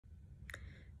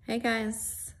Hey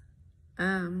guys,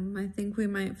 I think we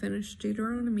might finish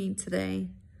Deuteronomy today.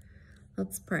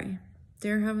 Let's pray.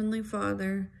 Dear Heavenly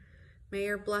Father, may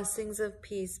your blessings of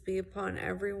peace be upon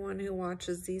everyone who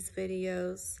watches these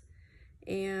videos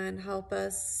and help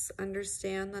us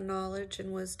understand the knowledge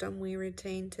and wisdom we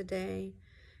retain today.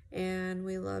 And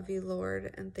we love you,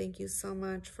 Lord, and thank you so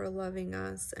much for loving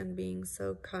us and being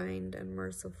so kind and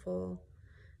merciful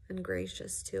and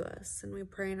gracious to us. And we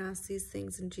pray and ask these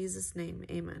things in Jesus' name.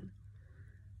 Amen.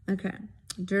 Okay,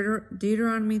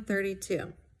 Deuteronomy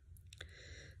 32.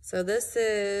 So this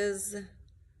is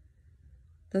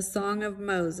the Song of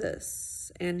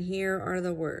Moses, and here are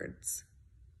the words.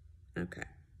 Okay.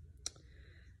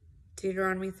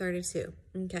 Deuteronomy 32.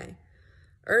 Okay.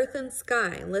 Earth and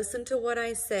sky, listen to what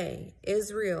I say.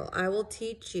 Israel, I will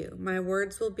teach you. My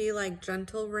words will be like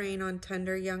gentle rain on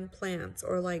tender young plants,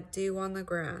 or like dew on the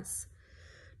grass.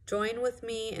 Join with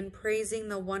me in praising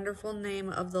the wonderful name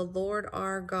of the Lord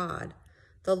our God.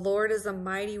 The Lord is a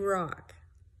mighty rock.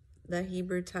 The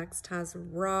Hebrew text has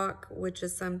rock, which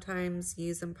is sometimes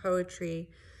used in poetry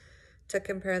to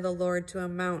compare the Lord to a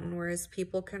mountain where his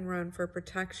people can run for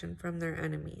protection from their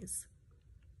enemies.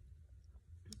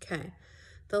 Okay.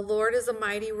 The Lord is a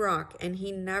mighty rock, and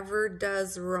he never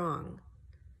does wrong.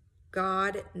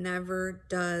 God never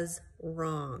does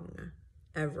wrong,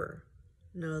 ever.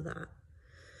 Know that.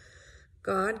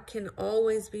 God can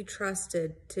always be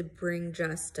trusted to bring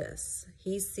justice.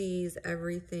 He sees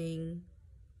everything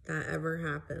that ever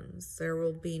happens. There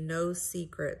will be no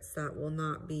secrets that will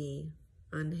not be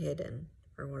unhidden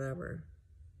or whatever.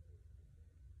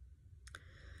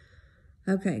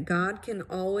 Okay, God can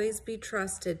always be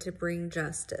trusted to bring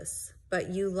justice, but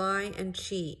you lie and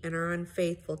cheat and are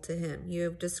unfaithful to him. You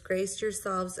have disgraced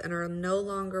yourselves and are no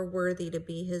longer worthy to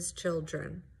be his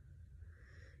children.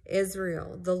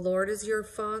 Israel, the Lord is your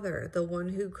father, the one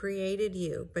who created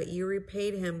you, but you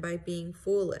repaid him by being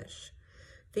foolish.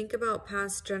 Think about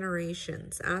past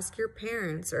generations. Ask your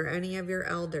parents or any of your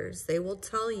elders. They will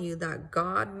tell you that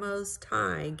God Most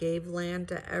High gave land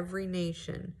to every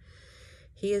nation.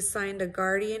 He assigned a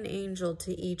guardian angel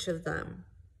to each of them.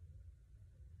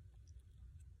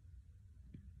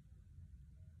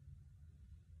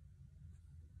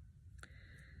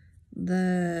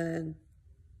 The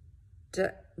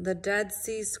Dead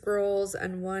Sea Scrolls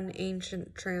and one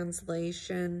ancient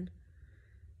translation,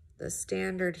 the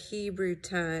standard Hebrew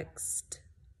text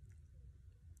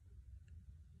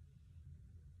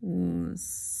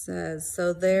says,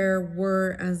 so there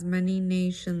were as many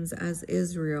nations as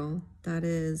Israel, that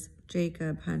is,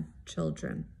 Jacob had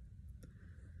children.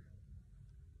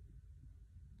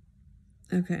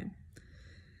 Okay,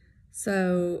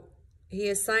 so he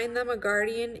assigned them a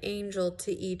guardian angel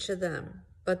to each of them,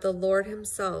 but the Lord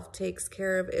himself takes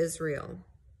care of Israel.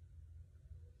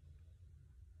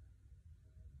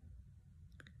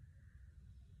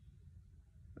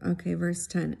 Okay, verse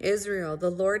 10. Israel, the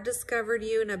Lord discovered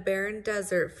you in a barren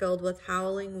desert filled with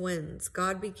howling winds.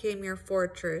 God became your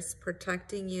fortress,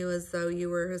 protecting you as though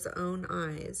you were his own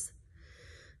eyes.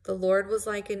 The Lord was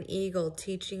like an eagle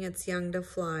teaching its young to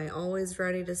fly, always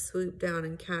ready to swoop down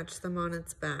and catch them on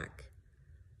its back.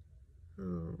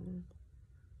 Oh.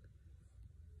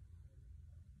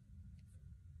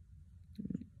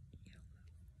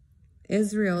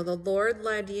 Israel, the Lord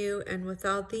led you, and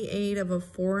without the aid of a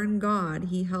foreign god,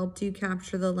 he helped you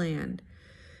capture the land.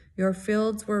 Your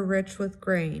fields were rich with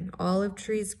grain. Olive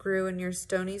trees grew in your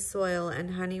stony soil,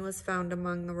 and honey was found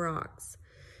among the rocks.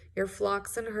 Your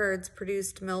flocks and herds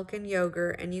produced milk and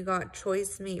yogurt, and you got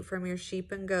choice meat from your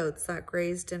sheep and goats that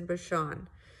grazed in Bashan.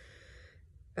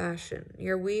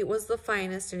 Your wheat was the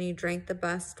finest, and you drank the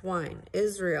best wine.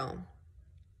 Israel.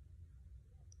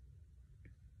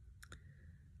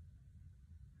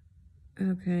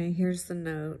 Okay, here's the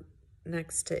note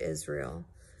next to Israel.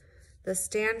 The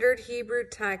standard Hebrew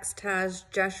text has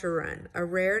Jeshurun, a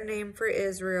rare name for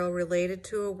Israel related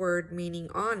to a word meaning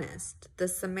honest. The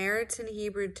Samaritan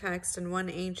Hebrew text and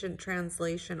one ancient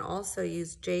translation also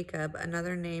used Jacob,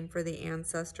 another name for the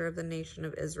ancestor of the nation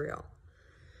of Israel.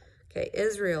 Okay,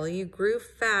 Israel, you grew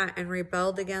fat and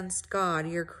rebelled against God,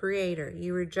 your creator.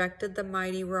 You rejected the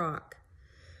mighty rock,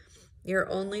 your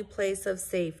only place of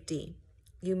safety.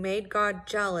 You made God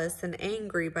jealous and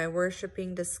angry by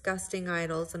worshiping disgusting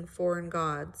idols and foreign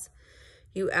gods.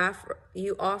 You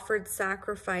offered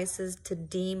sacrifices to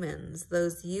demons,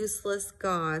 those useless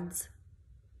gods.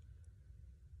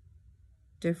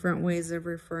 Different ways of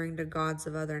referring to gods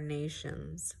of other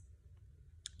nations.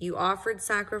 You offered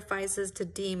sacrifices to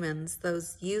demons,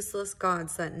 those useless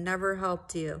gods that never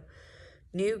helped you.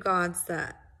 New gods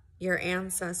that your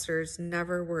ancestors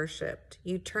never worshipped.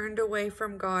 You turned away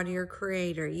from God, your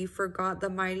creator. You forgot the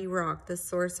mighty rock, the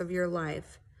source of your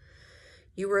life.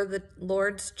 You were the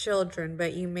Lord's children,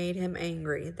 but you made him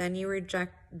angry. Then he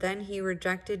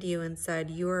rejected you and said,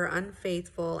 "You are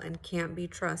unfaithful and can't be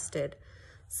trusted.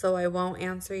 So I won't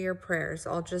answer your prayers.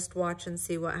 I'll just watch and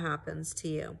see what happens to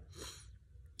you."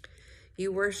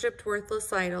 You worshipped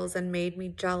worthless idols and made me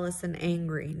jealous and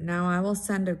angry. Now I will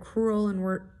send a cruel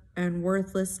and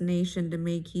worthless nation to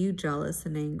make you jealous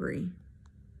and angry.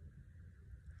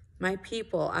 My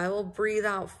people, I will breathe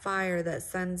out fire that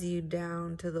sends you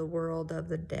down to the world of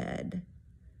the dead.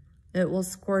 It will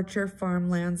scorch your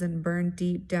farmlands and burn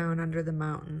deep down under the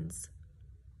mountains.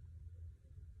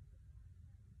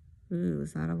 Ooh,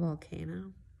 is that a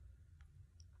volcano?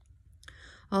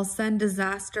 I'll send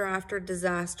disaster after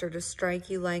disaster to strike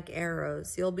you like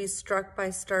arrows. You'll be struck by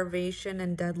starvation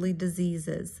and deadly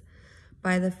diseases,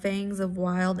 by the fangs of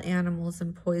wild animals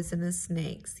and poisonous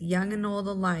snakes. Young and old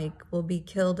alike will be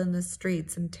killed in the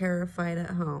streets and terrified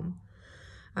at home.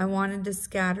 I wanted to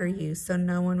scatter you so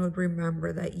no one would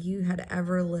remember that you had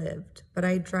ever lived, but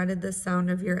I dreaded the sound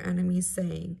of your enemies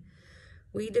saying,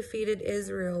 "We defeated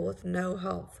Israel with no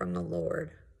help from the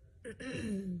Lord."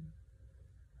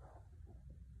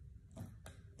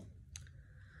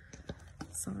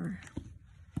 Sorry.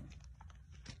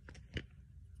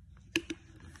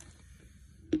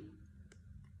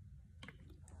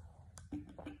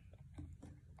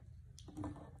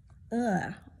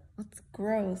 Ugh, that's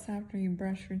gross after you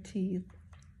brush your teeth.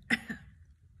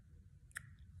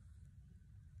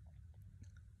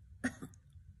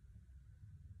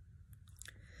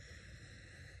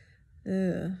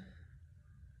 Ugh.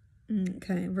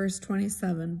 Okay, verse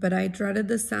 27. But I dreaded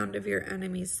the sound of your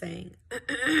enemies saying,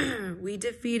 "We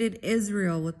defeated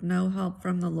Israel with no help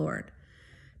from the Lord."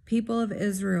 People of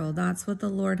Israel, that's what the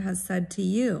Lord has said to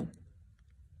you.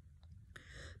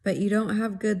 But you don't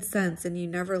have good sense and you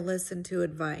never listen to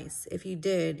advice. If you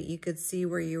did, you could see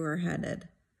where you were headed.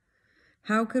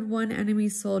 How could one enemy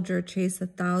soldier chase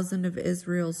 1,000 of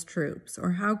Israel's troops?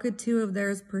 Or how could 2 of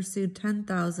theirs pursue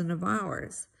 10,000 of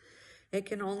ours? It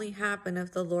can only happen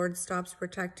if the Lord stops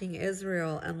protecting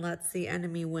Israel and lets the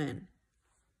enemy win.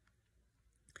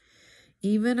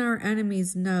 Even our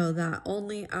enemies know that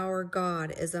only our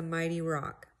God is a mighty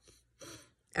rock.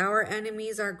 Our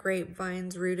enemies are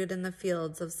grapevines rooted in the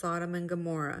fields of Sodom and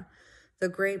Gomorrah. The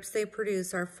grapes they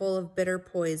produce are full of bitter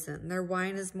poison. Their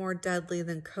wine is more deadly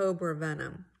than cobra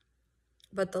venom.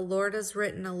 But the Lord has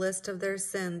written a list of their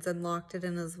sins and locked it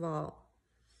in his vault.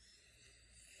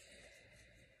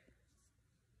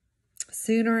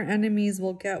 Soon our enemies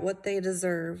will get what they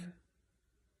deserve,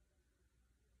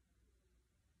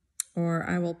 or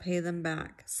I will pay them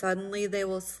back. Suddenly they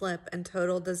will slip and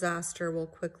total disaster will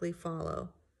quickly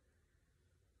follow.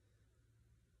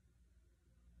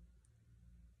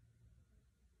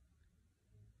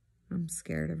 I'm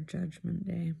scared of Judgment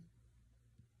Day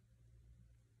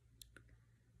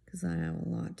because I have a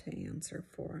lot to answer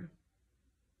for.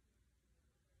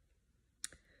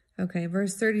 Okay,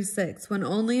 verse 36. When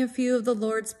only a few of the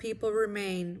Lord's people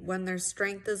remain, when their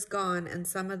strength is gone and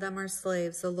some of them are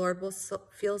slaves, the Lord will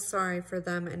feel sorry for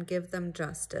them and give them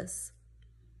justice.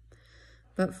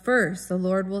 But first, the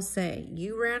Lord will say,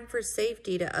 "You ran for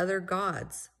safety to other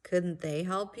gods. Couldn't they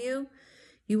help you?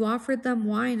 You offered them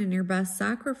wine in your best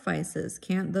sacrifices.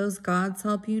 Can't those gods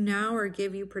help you now or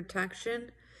give you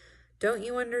protection? Don't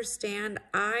you understand?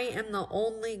 I am the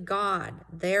only God.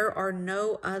 There are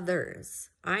no others.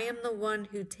 I am the one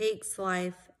who takes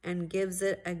life and gives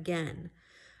it again.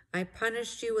 I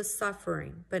punished you with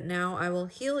suffering, but now I will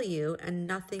heal you and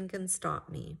nothing can stop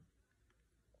me.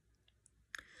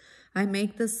 I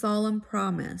make the solemn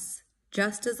promise,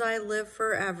 just as I live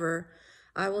forever,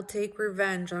 I will take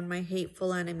revenge on my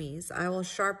hateful enemies. I will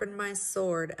sharpen my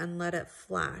sword and let it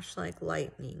flash like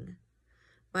lightning.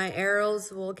 My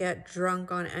arrows will get drunk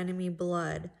on enemy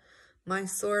blood. My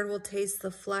sword will taste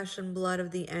the flesh and blood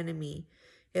of the enemy.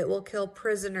 It will kill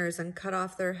prisoners and cut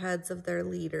off their heads of their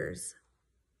leaders.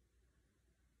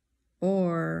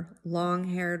 Or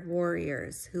long-haired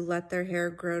warriors who let their hair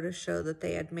grow to show that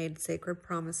they had made sacred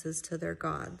promises to their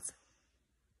gods.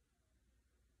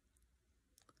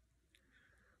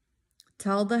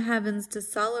 Tell the heavens to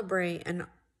celebrate and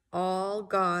all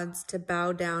gods to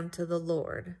bow down to the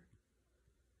Lord.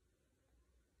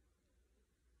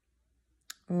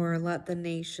 Or let the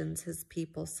nations, his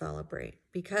people, celebrate,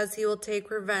 because he will take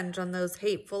revenge on those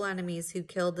hateful enemies who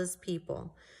killed his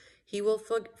people. He will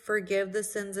forgive the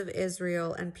sins of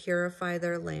Israel and purify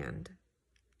their land.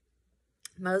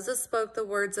 Moses spoke the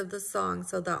words of the song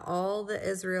so that all the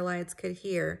Israelites could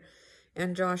hear,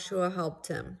 and Joshua helped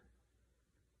him.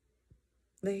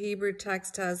 The Hebrew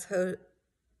text has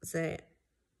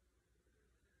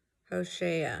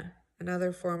Hoshea,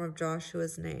 another form of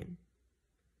Joshua's name.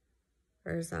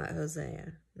 Or is that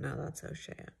Hosea? No, that's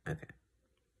Hoshea. Okay.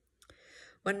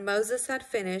 When Moses had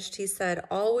finished, he said,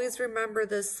 "Always remember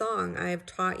this song I have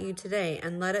taught you today,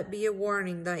 and let it be a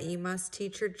warning that you must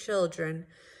teach your children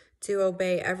to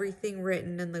obey everything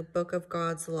written in the book of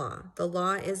God's law. The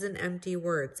law isn't empty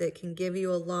words. It can give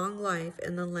you a long life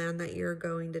in the land that you're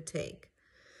going to take.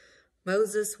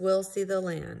 Moses will see the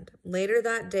land." Later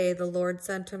that day, the Lord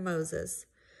said to Moses,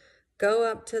 "Go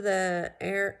up to the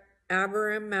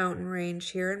Abarim mountain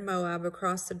range here in Moab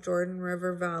across the Jordan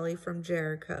River Valley from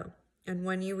Jericho. And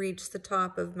when you reach the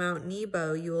top of Mount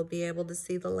Nebo, you will be able to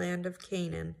see the land of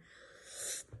Canaan,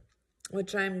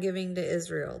 which I am giving to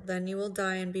Israel. Then you will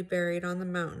die and be buried on the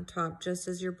mountaintop, just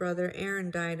as your brother Aaron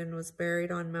died and was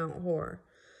buried on Mount Hor.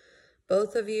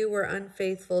 Both of you were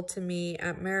unfaithful to me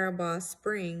at Meribah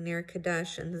Spring near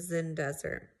Kadesh in the Zin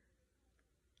Desert.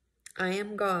 I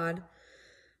am God,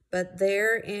 but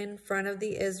there in front of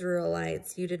the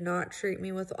Israelites you did not treat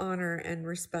me with honor and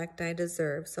respect I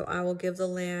deserve. So I will give the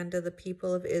land to the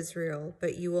people of Israel,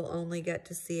 but you will only get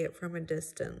to see it from a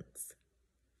distance."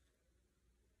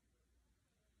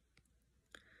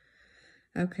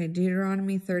 Okay,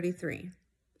 Deuteronomy 33.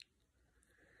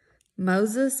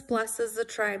 Moses blesses the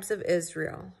tribes of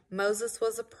Israel. Moses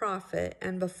was a prophet,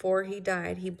 and before he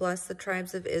died, he blessed the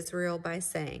tribes of Israel by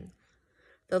saying,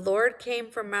 "The Lord came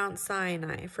from Mount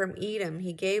Sinai. From Edom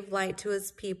he gave light to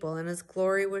his people, and his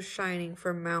glory was shining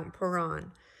from Mount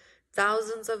Paran.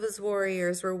 Thousands of his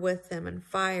warriors were with him, and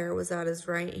fire was at his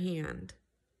right hand.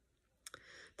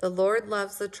 The Lord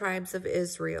loves the tribes of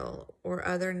Israel, or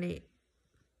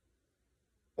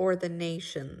the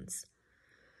nations.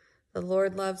 The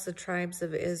Lord loves the tribes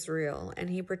of Israel, and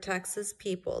he protects his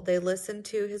people. They listen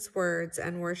to his words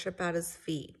and worship at his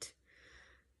feet."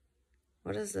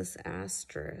 What is this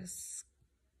asterisk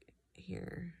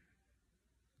here?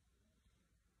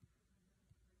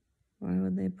 Why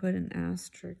would they put an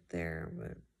asterisk there,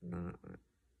 but not?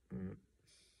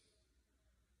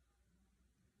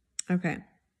 Okay.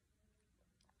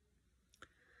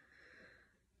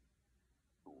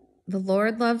 The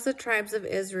Lord loves the tribes of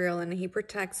Israel, and he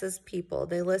protects his people.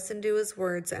 They listen to his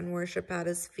words and worship at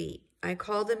his feet. I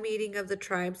call the meeting of the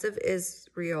tribes of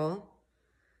Israel.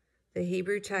 The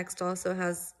Hebrew text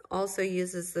also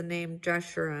uses the name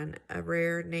Jeshurun, a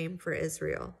rare name for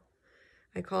Israel.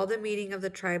 I called a meeting of the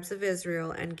tribes of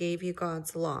Israel and gave you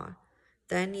God's law.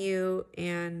 Then you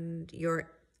and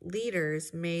your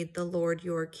leaders made the Lord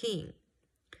your king.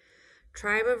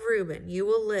 Tribe of Reuben, you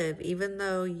will live even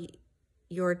though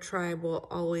your tribe will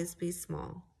always be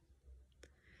small.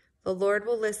 The Lord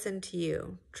will listen to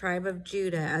you, tribe of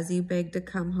Judah, as you beg to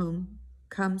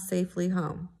come safely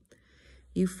home.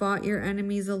 You fought your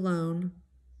enemies alone.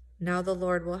 Now the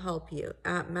Lord will help you.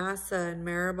 At Massa and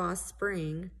Meribah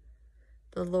Spring,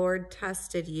 the Lord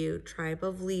tested you, tribe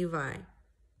of Levi.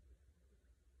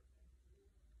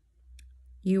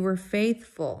 You were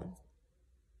faithful.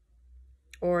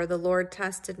 Or the Lord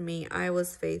tested me, I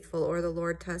was faithful. Or the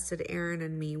Lord tested Aaron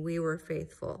and me, we were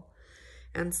faithful.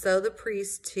 And so the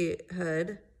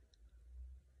priesthood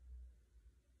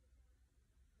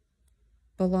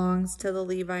belongs to the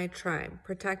Levi tribe.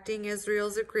 Protecting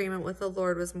Israel's agreement with the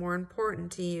Lord was more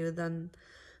important to you than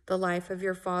the life of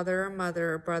your father or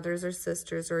mother or brothers or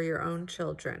sisters or your own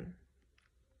children.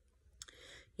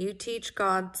 You teach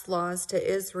God's laws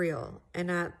to Israel,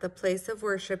 and at the place of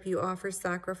worship you offer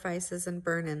sacrifices and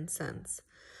burn incense.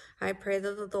 I pray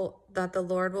that the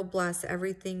Lord will bless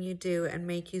everything you do and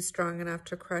make you strong enough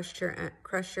to crush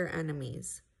your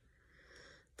enemies.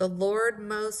 The Lord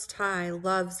Most High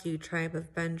loves you, tribe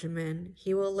of Benjamin.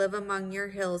 He will live among your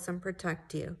hills and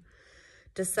protect you.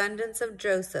 Descendants of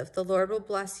Joseph, the Lord will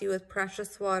bless you with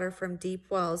precious water from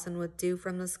deep wells and with dew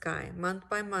from the sky. Month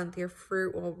by month, your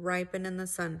fruit will ripen in the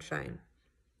sunshine.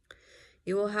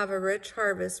 You will have a rich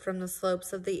harvest from the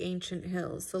slopes of the ancient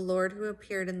hills. The Lord who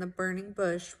appeared in the burning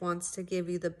bush wants to give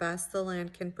you the best the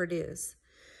land can produce,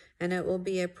 and it will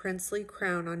be a princely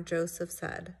crown on Joseph's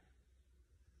head.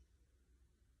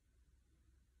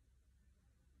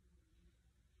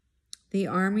 The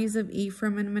armies of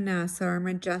Ephraim and Manasseh are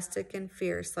majestic and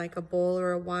fierce, like a bull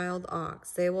or a wild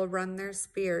ox. They will run their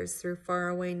spears through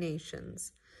faraway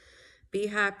nations. Be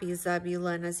happy,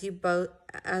 Zebulun, as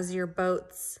your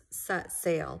boats set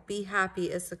sail. Be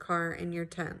happy, Issachar, in your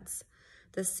tents.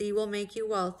 The sea will make you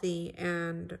wealthy,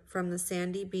 and from the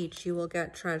sandy beach you will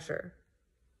get treasure.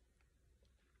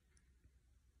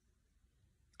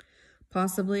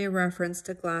 Possibly a reference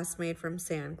to glass made from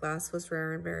sand. Glass was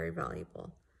rare and very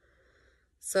valuable.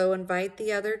 So invite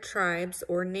the other tribes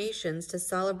or nations to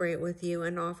celebrate with you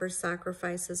and offer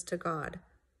sacrifices to God.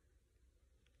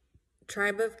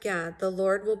 Tribe of Gad, the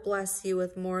Lord will bless you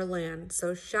with more land,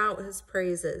 so shout his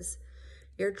praises.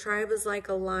 Your tribe is like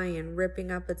a lion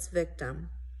ripping up its victim.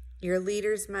 Your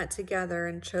leaders met together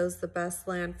and chose the best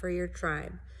land for your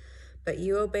tribe, but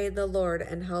you obeyed the Lord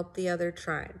and helped the other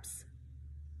tribes.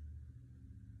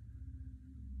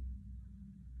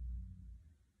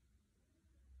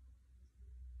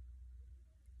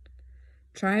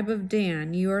 Tribe of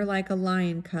Dan, you are like a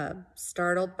lion cub,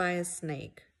 startled by a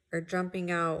snake, or jumping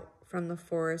out from the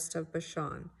forest of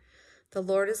Bashan. The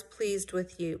Lord is pleased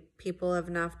with you, people of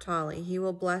Naphtali. He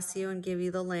will bless you and give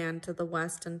you the land to the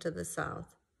west and to the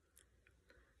south,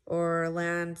 or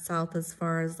land south as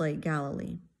far as Lake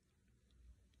Galilee.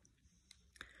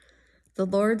 The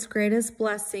Lord's greatest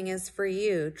blessing is for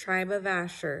you, tribe of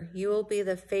Asher. You will be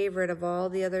the favorite of all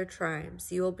the other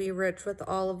tribes. You will be rich with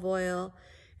olive oil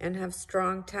and have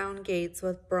strong town gates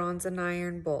with bronze and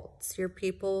iron bolts. Your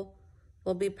people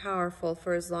will be powerful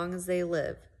for as long as they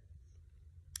live.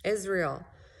 Israel,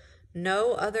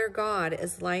 no other God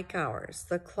is like ours.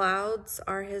 The clouds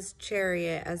are his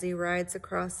chariot as he rides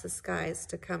across the skies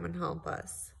to come and help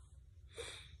us.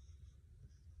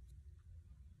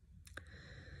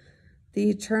 The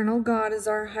eternal God is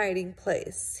our hiding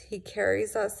place. He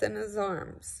carries us in his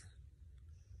arms.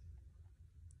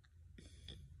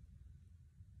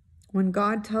 When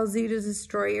God tells you to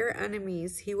destroy your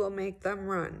enemies, he will make them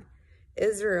run.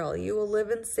 Israel, you will live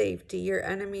in safety. Your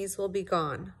enemies will be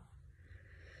gone.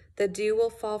 The dew will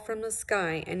fall from the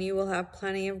sky, and you will have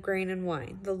plenty of grain and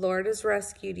wine. The Lord has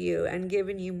rescued you and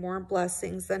given you more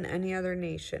blessings than any other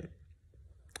nation.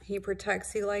 He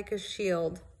protects you like a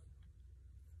shield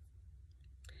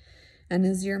and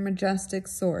is your majestic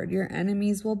sword. Your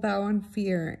enemies will bow in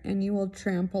fear, and you will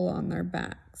trample on their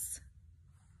backs.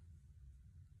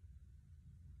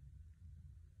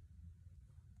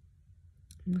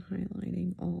 I'm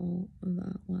highlighting all of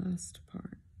that last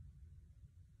part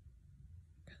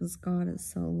because God is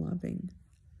so loving.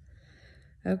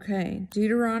 Okay,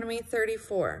 Deuteronomy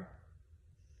 34.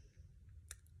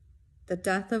 The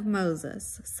death of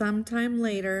Moses. Sometime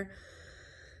later,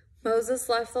 Moses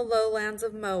left the lowlands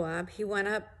of Moab. He went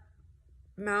up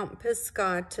Mount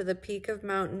Pisgah to the peak of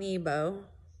Mount Nebo.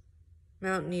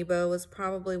 Mount Nebo was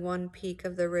probably one peak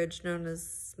of the ridge known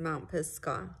as Mount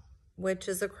Pisgah, which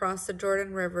is across the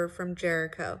Jordan River from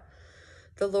Jericho.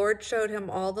 The Lord showed him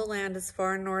all the land as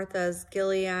far north as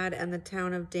Gilead and the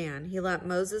town of Dan. He let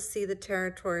Moses see the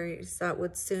territories that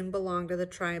would soon belong to the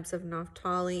tribes of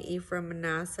Naphtali, Ephraim,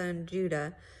 Manasseh, and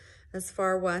Judah, as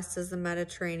far west as the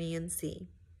Mediterranean Sea.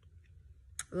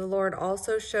 The Lord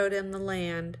also showed him the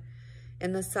land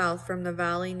in the south from the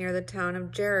valley near the town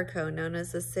of Jericho, known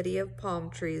as the City of Palm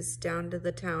Trees, down to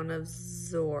the town of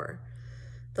Zor.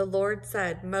 The Lord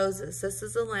said, Moses, this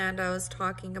is the land I was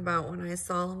talking about when I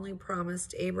solemnly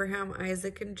promised Abraham,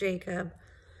 Isaac, and Jacob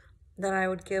that I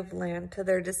would give land to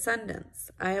their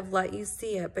descendants. I have let you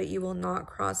see it, but you will not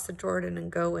cross the Jordan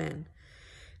and go in.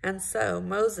 And so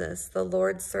Moses, the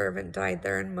Lord's servant, died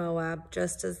there in Moab,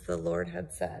 just as the Lord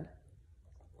had said.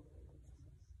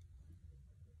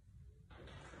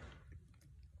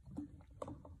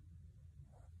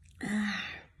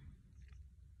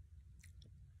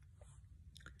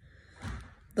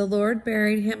 The Lord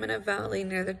buried him in a valley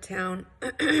near the town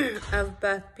of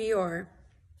Beth Peor,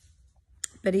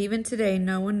 but even today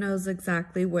no one knows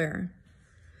exactly where.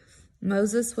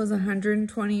 Moses was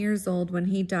 120 years old when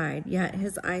he died, yet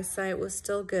his eyesight was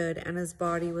still good and his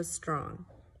body was strong.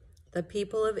 The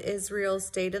people of Israel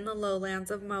stayed in the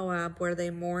lowlands of Moab, where they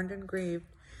mourned and grieved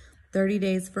 30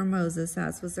 days for Moses,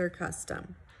 as was their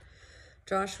custom.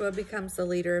 Joshua becomes the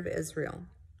leader of Israel.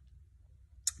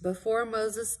 Before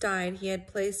Moses died, he had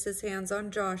placed his hands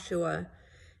on Joshua,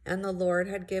 and the Lord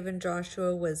had given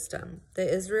Joshua wisdom.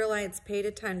 The Israelites paid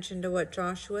attention to what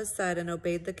Joshua said and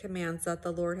obeyed the commands that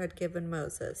the Lord had given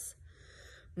Moses.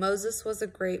 Moses was a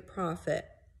great prophet.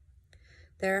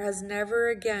 There has never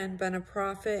again been a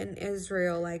prophet in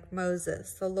Israel like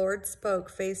Moses. The Lord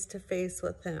spoke face to face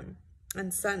with him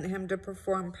and sent him to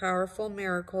perform powerful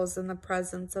miracles in the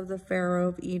presence of the Pharaoh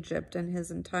of Egypt and his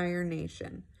entire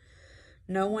nation.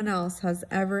 No one else has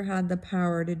ever had the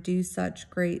power to do such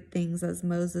great things as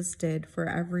Moses did for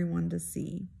everyone to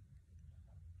see.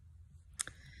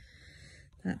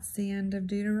 That's the end of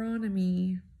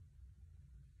Deuteronomy.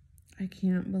 I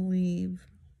can believe.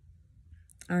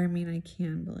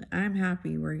 I'm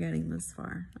happy we're getting this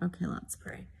far. Okay, let's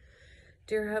pray.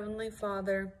 Dear Heavenly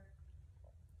Father,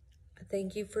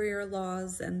 thank you for your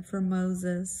laws and for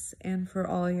Moses and for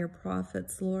all your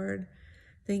prophets, Lord.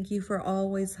 Thank you for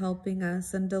always helping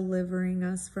us and delivering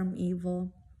us from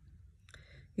evil.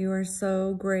 You are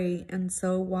so great and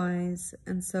so wise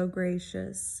and so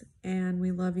gracious, and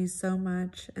we love you so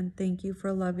much, and thank you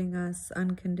for loving us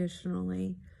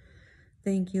unconditionally.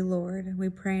 Thank you, Lord. We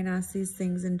pray and ask these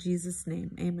things in Jesus'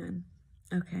 name. Amen.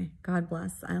 Okay, God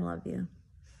bless. I love you.